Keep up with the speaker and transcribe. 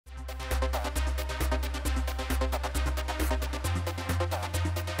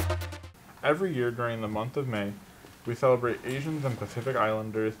Every year during the month of May, we celebrate Asians and Pacific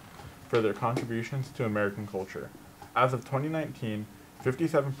Islanders for their contributions to American culture. As of 2019,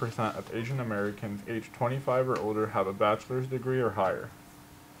 57% of Asian Americans aged 25 or older have a bachelor's degree or higher.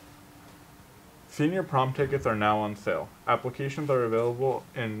 Senior prom tickets are now on sale. Applications are available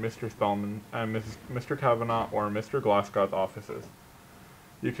in Mr. Spellman and Mr. Kavanaugh or Mr. Glasgow's offices.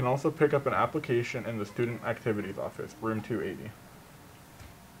 You can also pick up an application in the Student Activities Office, room 280.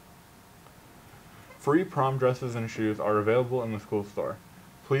 Free prom dresses and shoes are available in the school store.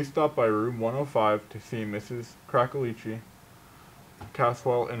 Please stop by room 105 to see Mrs. Krakalici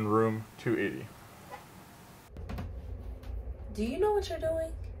Caswell in room 280. Do you know what you're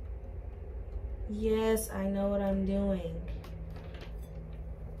doing? Yes, I know what I'm doing.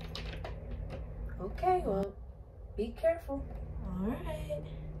 Okay, well, be careful. All right.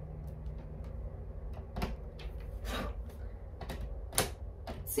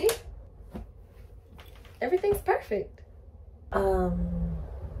 See? Everything's perfect.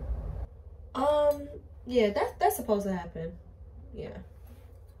 Yeah, that's supposed to happen. Yeah.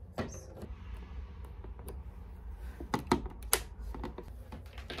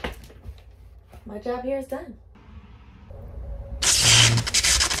 My job here is done.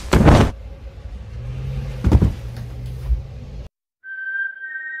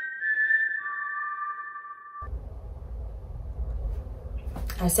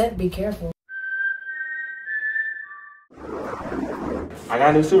 I said be careful. I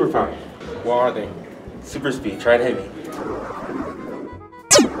got a new superpower. What are they? Super speed, try it heavy.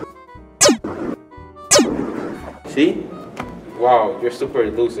 See? Wow, you're super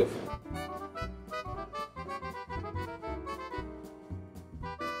elusive.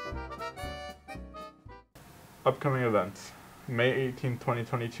 Upcoming events. May 18,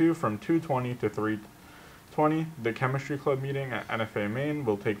 2022 from 2:20 to 3:20, the Chemistry Club meeting at NFA Main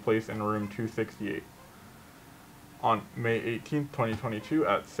will take place in room 268. On May 18, 2022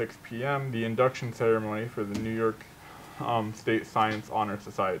 at 6 p.m., the induction ceremony for the New York State Science Honor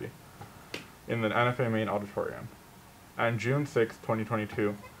Society in the NFA Main auditorium. And June 6,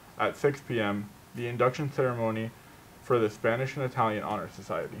 2022 at 6 p.m., the induction ceremony for the Spanish and Italian Honor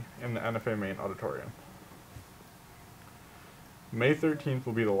Society in the NFA Main auditorium. May 13th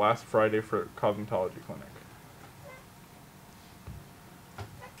will be the last Friday for cosmetology clinic.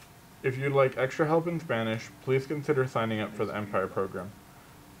 If you'd like extra help in Spanish, please consider signing up for the Empire program.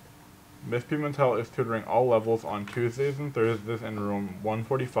 Ms. Pimentel is tutoring all levels on Tuesdays and Thursdays in room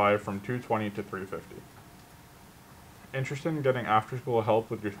 145 from 2:20 to 3:50. Interested in getting after-school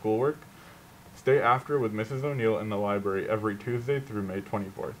help with your schoolwork? Stay after with Mrs. O'Neill in the library every Tuesday through May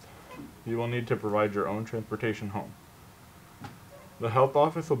 24th. You will need to provide your own transportation home. The health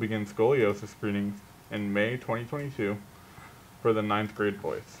office will begin scoliosis screenings in May 2022 for the 9th grade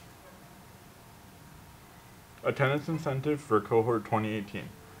boys. Attendance incentive for Cohort 2018.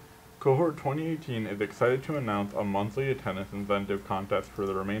 Cohort 2018 is excited to announce a monthly attendance incentive contest for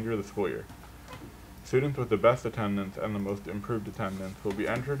the remainder of the school year. Students with the best attendance and the most improved attendance will be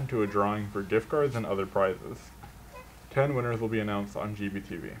entered into a drawing for gift cards and other prizes. 10 winners will be announced on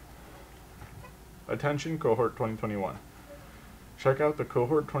GBTV. Attention Cohort 2021. Check out the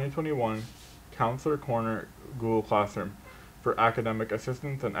Cohort 2021 Counselor Corner Google Classroom for academic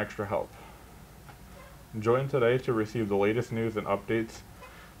assistance and extra help. Join today to receive the latest news and updates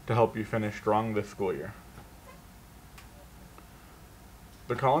to help you finish strong this school year.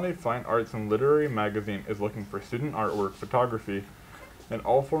 The Colonnade Fine Arts and Literary Magazine is looking for student artwork, photography, and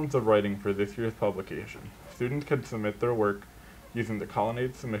all forms of writing for this year's publication. Students can submit their work using the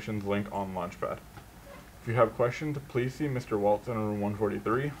Colonnade submissions link on Launchpad. If you have questions, please see Mr. Waltz in room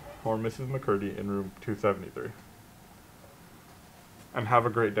 143 or Mrs. McCurdy in room 273. And have a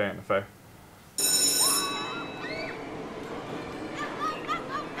great day, NFA.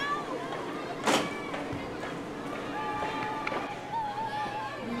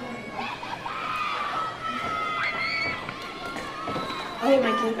 Oh, hey,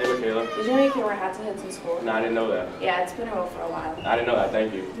 Mikey. Hey, Michaela. Did you know you can wear hats and hoods in school? No, I didn't know that. Yeah, it's been a rule for a while. I didn't know that,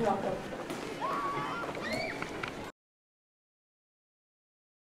 thank you. You're welcome.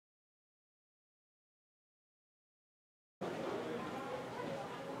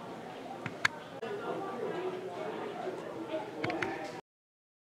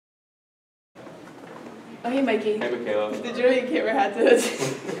 Oh, hey, Mikey. Hey, Michaela. Did you know you can't wear hats and hoods?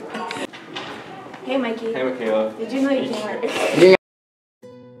 Hey, Mikey. Hey, Michaela. Did you know you can't wear...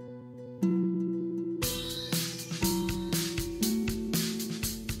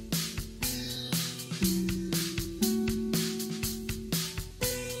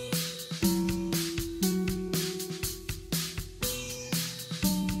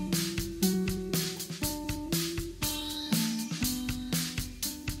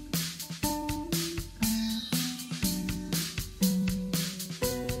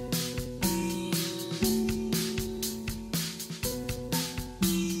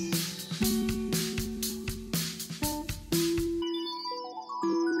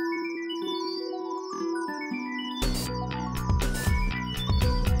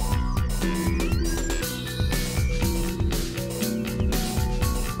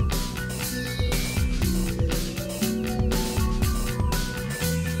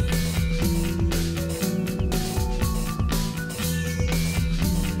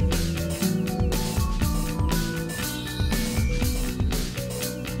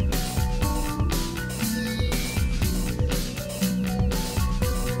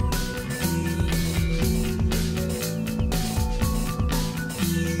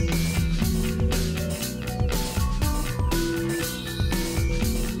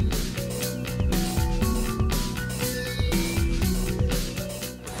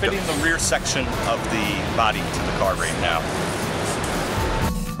 fitting the rear section of the body to the car right now.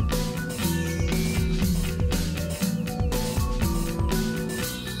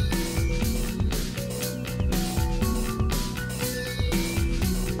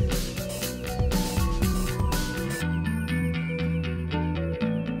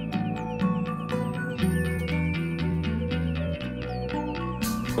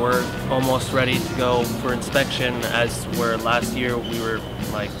 We're almost ready to go for inspection, as where last year we were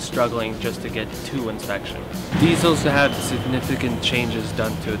like struggling just to get to inspection. Diesel's had significant changes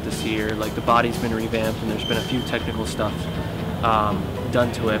done to it this year. Like the body's been revamped and there's been a few technical stuff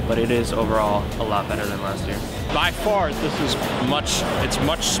done to it, but it is overall a lot better than last year. By far, this is it's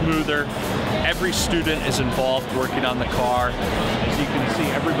much smoother. Every student is involved working on the car. As you can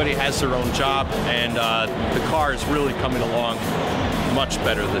see, everybody has their own job, and the car is really coming along much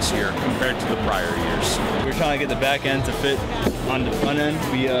better this year compared to the prior years. We're trying to get the back end to fit on the front end.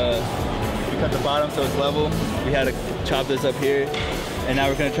 We cut the bottom so it's level. We had to chop this up here, and now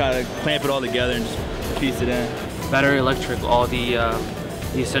we're going to try to clamp it all together and just piece it in. Battery electric, all the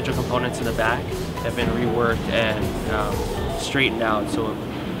essential components in the back have been reworked and straightened out so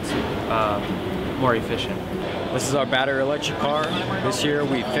it's more efficient. This is our battery electric car. This year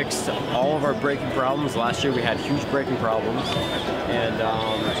we fixed all of our braking problems. Last year we had huge braking problems, and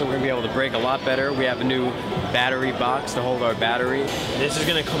so we're gonna be able to brake a lot better. We have a new battery box to hold our battery. This is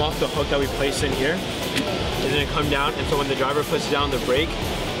gonna come off the hook that we placed in here. It's gonna come down, and so when the driver puts down the brake,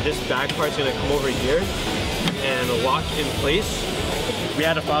 this back part's gonna come over here and lock in place. We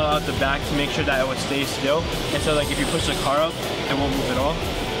had to follow out the back to make sure that it would stay still. And so like if you push the car up, it won't move at all.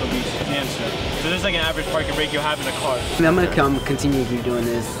 It'll be standstill. So this is like an average parking brake you'll have in a car. I'm gonna continue to keep doing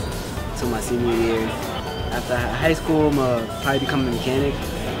this until my senior year. After high school, I'm gonna probably become a mechanic.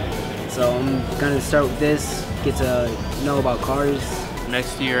 So I'm gonna start with this, get to know about cars.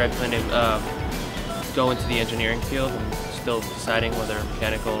 Next year I plan to go into the engineering field. I'm still deciding whether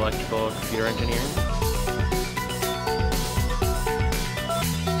mechanical, electrical, or computer engineering.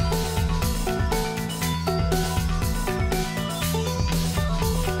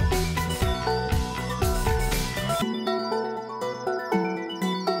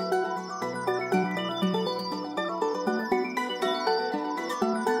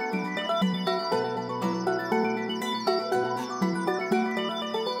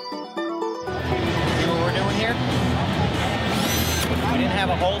 We didn't have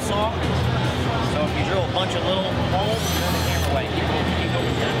a hole saw, so if you drill a bunch of little holes, turn the camera away, keep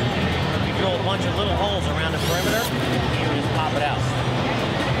moving. If you drill a bunch of little holes around the perimeter, you can just pop it out.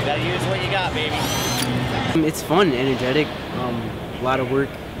 You gotta use what you got, baby. It's fun, energetic, a lot of work.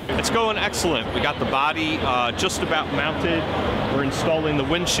 It's going excellent. We got the body just about mounted. We're installing the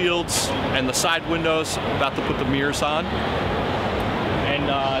windshields and the side windows, about to put the mirrors on. And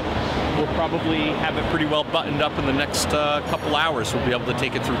we'll probably have it pretty well buttoned up in the next couple hours. We'll be able to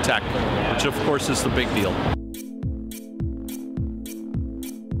take it through tech, which of course is the big deal.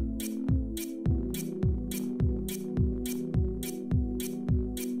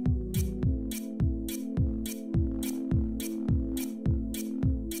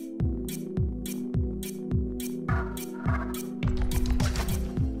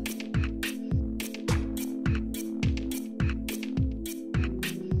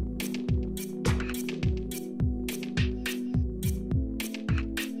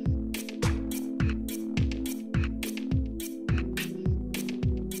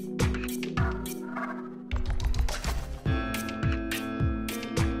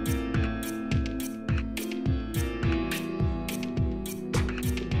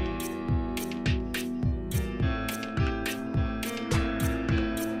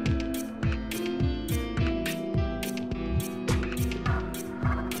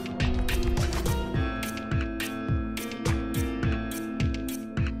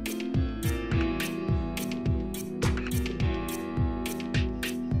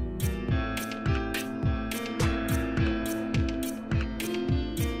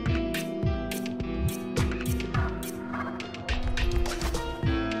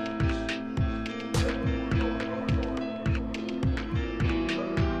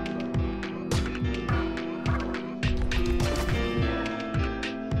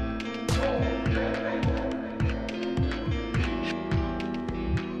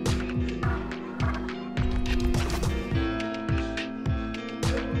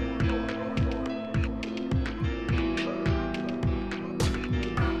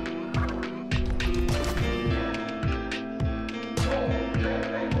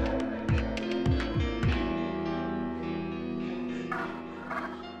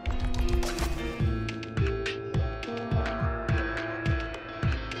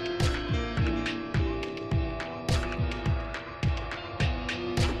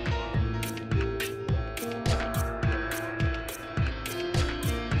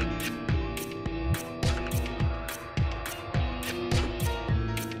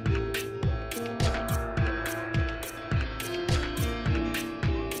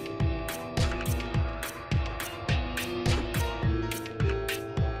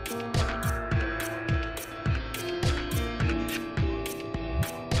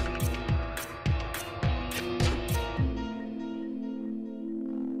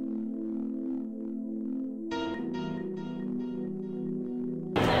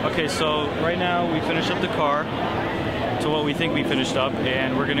 Okay, so right now we finished up the car to what we think we finished up,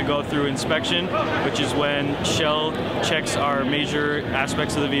 and we're gonna go through inspection, which is when Shell checks our major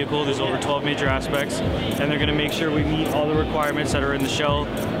aspects of the vehicle. There's over 12 major aspects, and they're gonna make sure we meet all the requirements that are in the Shell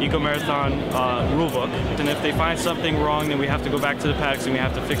Eco Marathon rulebook. And if they find something wrong, then we have to go back to the paddocks and we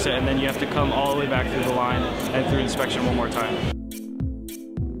have to fix it, and then you have to come all the way back through the line and through inspection one more time.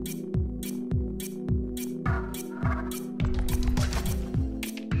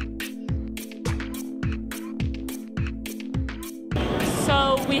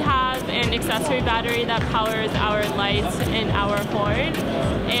 So we have an accessory battery that powers our lights and our horn,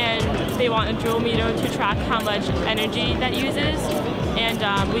 and they want a dual meter to track how much energy that uses,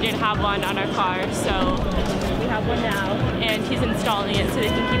 and we didn't have one on our car, so we have one now, and he's installing it so they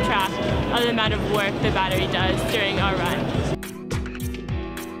can keep track of the amount of work the battery does during our run.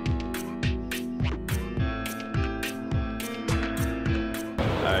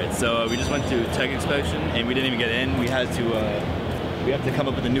 Alright, so we just went to tech inspection and we didn't even get in. We have to come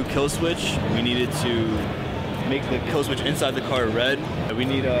up with a new kill switch. We needed to make the kill switch inside the car red. We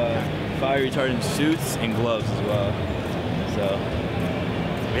need fire retardant suits and gloves as well. So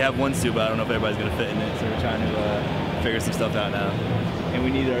we have one suit, but I don't know if everybody's gonna fit in it. So we're trying to figure some stuff out now. And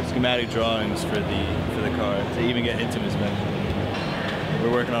we need our schematic drawings for the car to even get into inspection.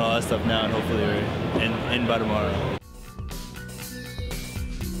 We're working on all that stuff now, and hopefully we're in by tomorrow.